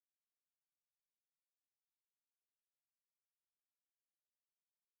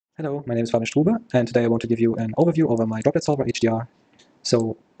Hello, my name is Fabian Strube, and today I want to give you an overview over my Droplet solver HDR.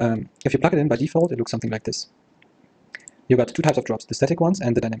 So if you plug it in by default, it looks something like this. You got two types of drops, the static ones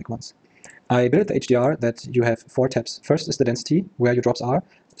and the dynamic ones. I built the HDR that you have four tabs. First is the density, where your drops are.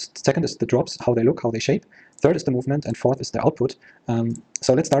 Second is the drops, how they look, how they shape. Third is the movement, and fourth is the output.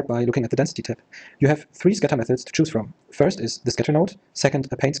 So let's start by looking at the density tab. You have three scatter methods to choose from. First is the scatter node. Second,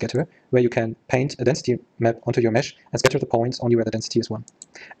 a paint scatter, where you can paint a density map onto your mesh and scatter the points only where the density is 1.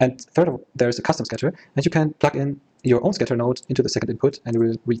 And third, there's a custom scatter, and you can plug in your own scatter node into the second input, and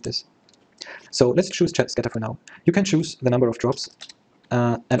we'll read this. So let's choose scatter for now. You can choose the number of drops,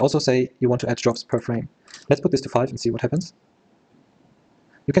 and also say you want to add drops per frame. Let's put this to 5 and see what happens.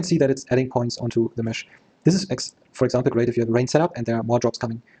 You can see that it's adding points onto the mesh. This is, for example, great if you have a rain setup and there are more drops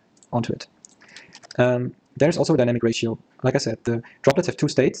coming onto it. There's also a dynamic ratio. Like I said, the droplets have two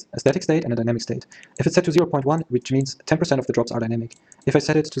states, a static state and a dynamic state. If it's set to 0.1, which means 10% of the drops are dynamic. If I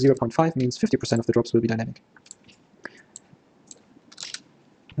set it to 0.5, means 50% of the drops will be dynamic.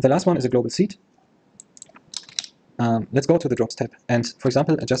 The last one is a global seed. Let's go to the drops tab and, for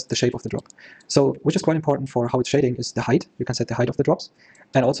example, adjust the shape of the drop. So, which is quite important for how it's shading is the height. You can set the height of the drops,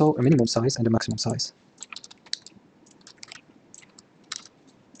 and also a minimum size and a maximum size.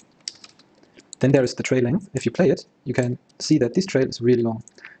 Then there is the trail length. If you play it, you can see that this trail is really long.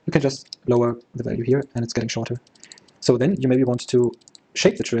 You can just lower the value here, and it's getting shorter. So then you maybe want to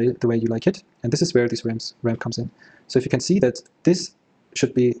shape the trail the way you like it, and this is where this ramp comes in. So if you can see that this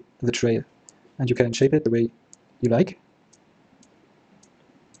should be the trail, and you can shape it the way you like.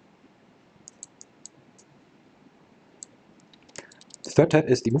 The third tab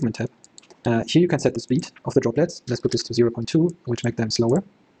is the movement tab. Here you can set the speed of the droplets. Let's put this to 0.2, which make them slower.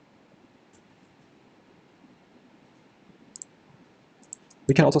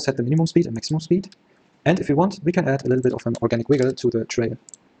 We can also set the minimum speed and maximum speed. And if we want, we can add a little bit of an organic wiggle to the trail.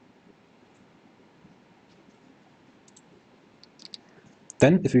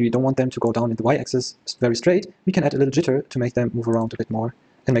 Then, if we don't want them to go down in the y-axis very straight, we can add a little jitter to make them move around a bit more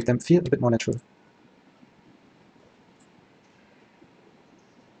and make them feel a bit more natural.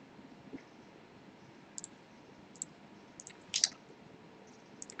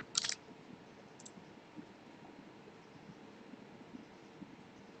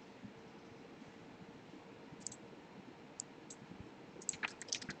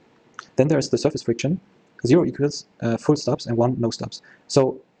 Then there is the surface friction. 0 equals full stops and 1 no stops.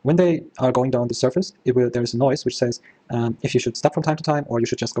 So when they are going down the surface, there is a noise which says if you should stop from time to time or you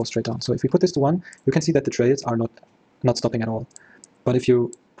should just go straight down. So if we put this to 1, you can see that the trails are not stopping at all. But if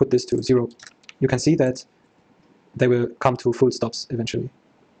you put this to 0, you can see that they will come to full stops eventually.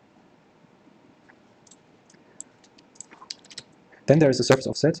 Then there is a surface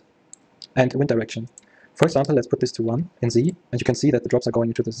offset and wind direction. For example, let's put this to 1 in Z, and you can see that the drops are going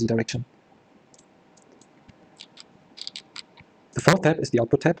into the Z direction. The fourth tab is the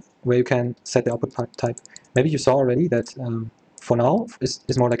output tab, where you can set the output type. Maybe you saw already that for now is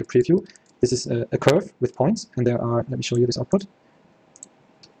more like a preview. This is a curve with points, and there are, let me show you this output.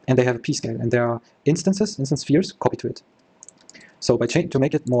 And they have a p-scale, and there are instance spheres copied to it. So to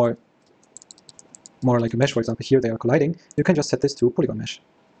make it more like a mesh, for example, here they are colliding, you can just set this to polygon mesh.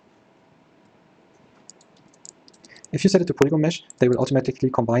 If you set it to polygon mesh, they will automatically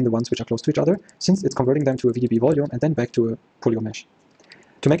combine the ones which are close to each other, since it's converting them to a VDB volume and then back to a polygon mesh.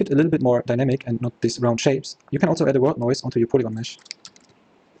 To make it a little bit more dynamic and not these round shapes, you can also add a world noise onto your polygon mesh.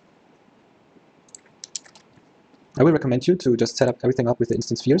 I will recommend you to just set up everything up with the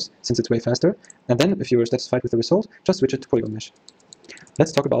instance spheres, since it's way faster, and then if you are satisfied with the result, just switch it to polygon mesh.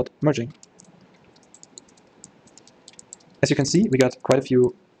 Let's talk about merging. As you can see, we got quite a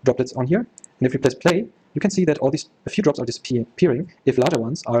few droplets on here, and if we press play, you can see that a few drops are disappearing if larger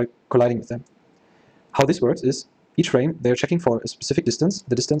ones are colliding with them. How this works is, each frame, they're checking for a specific distance.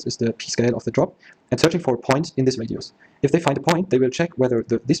 The distance is the p-scale of the drop, and searching for a point in this radius. If they find a point, they will check whether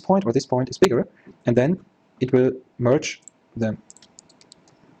this point or this point is bigger, and then it will merge them.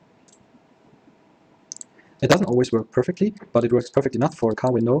 It doesn't always work perfectly, but it works perfect enough for a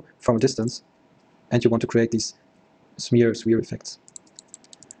car window from a distance, and you want to create these smear effects.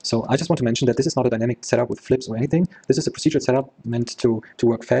 So I just want to mention that this is not a dynamic setup with flips or anything. This is a procedural setup meant to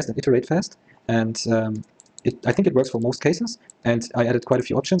work fast and iterate fast. And I think it works for most cases. And I added quite a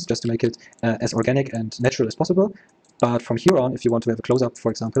few options just to make it as organic and natural as possible. But from here on, if you want to have a close-up,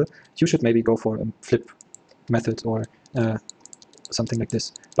 for example, you should maybe go for a flip method or something like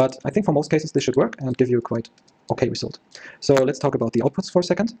this. But I think for most cases this should work and give you a quite okay result. So let's talk about the outputs for a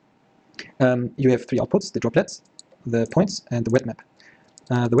second. You have three outputs: the droplets, the points, and the wet map.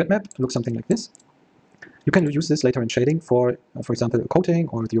 The wet map looks something like this. You can use this later in shading for example, a coating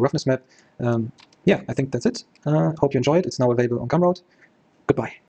or the roughness map. Yeah, I think that's it. Hope you enjoyed. It's now available on Gumroad. Goodbye.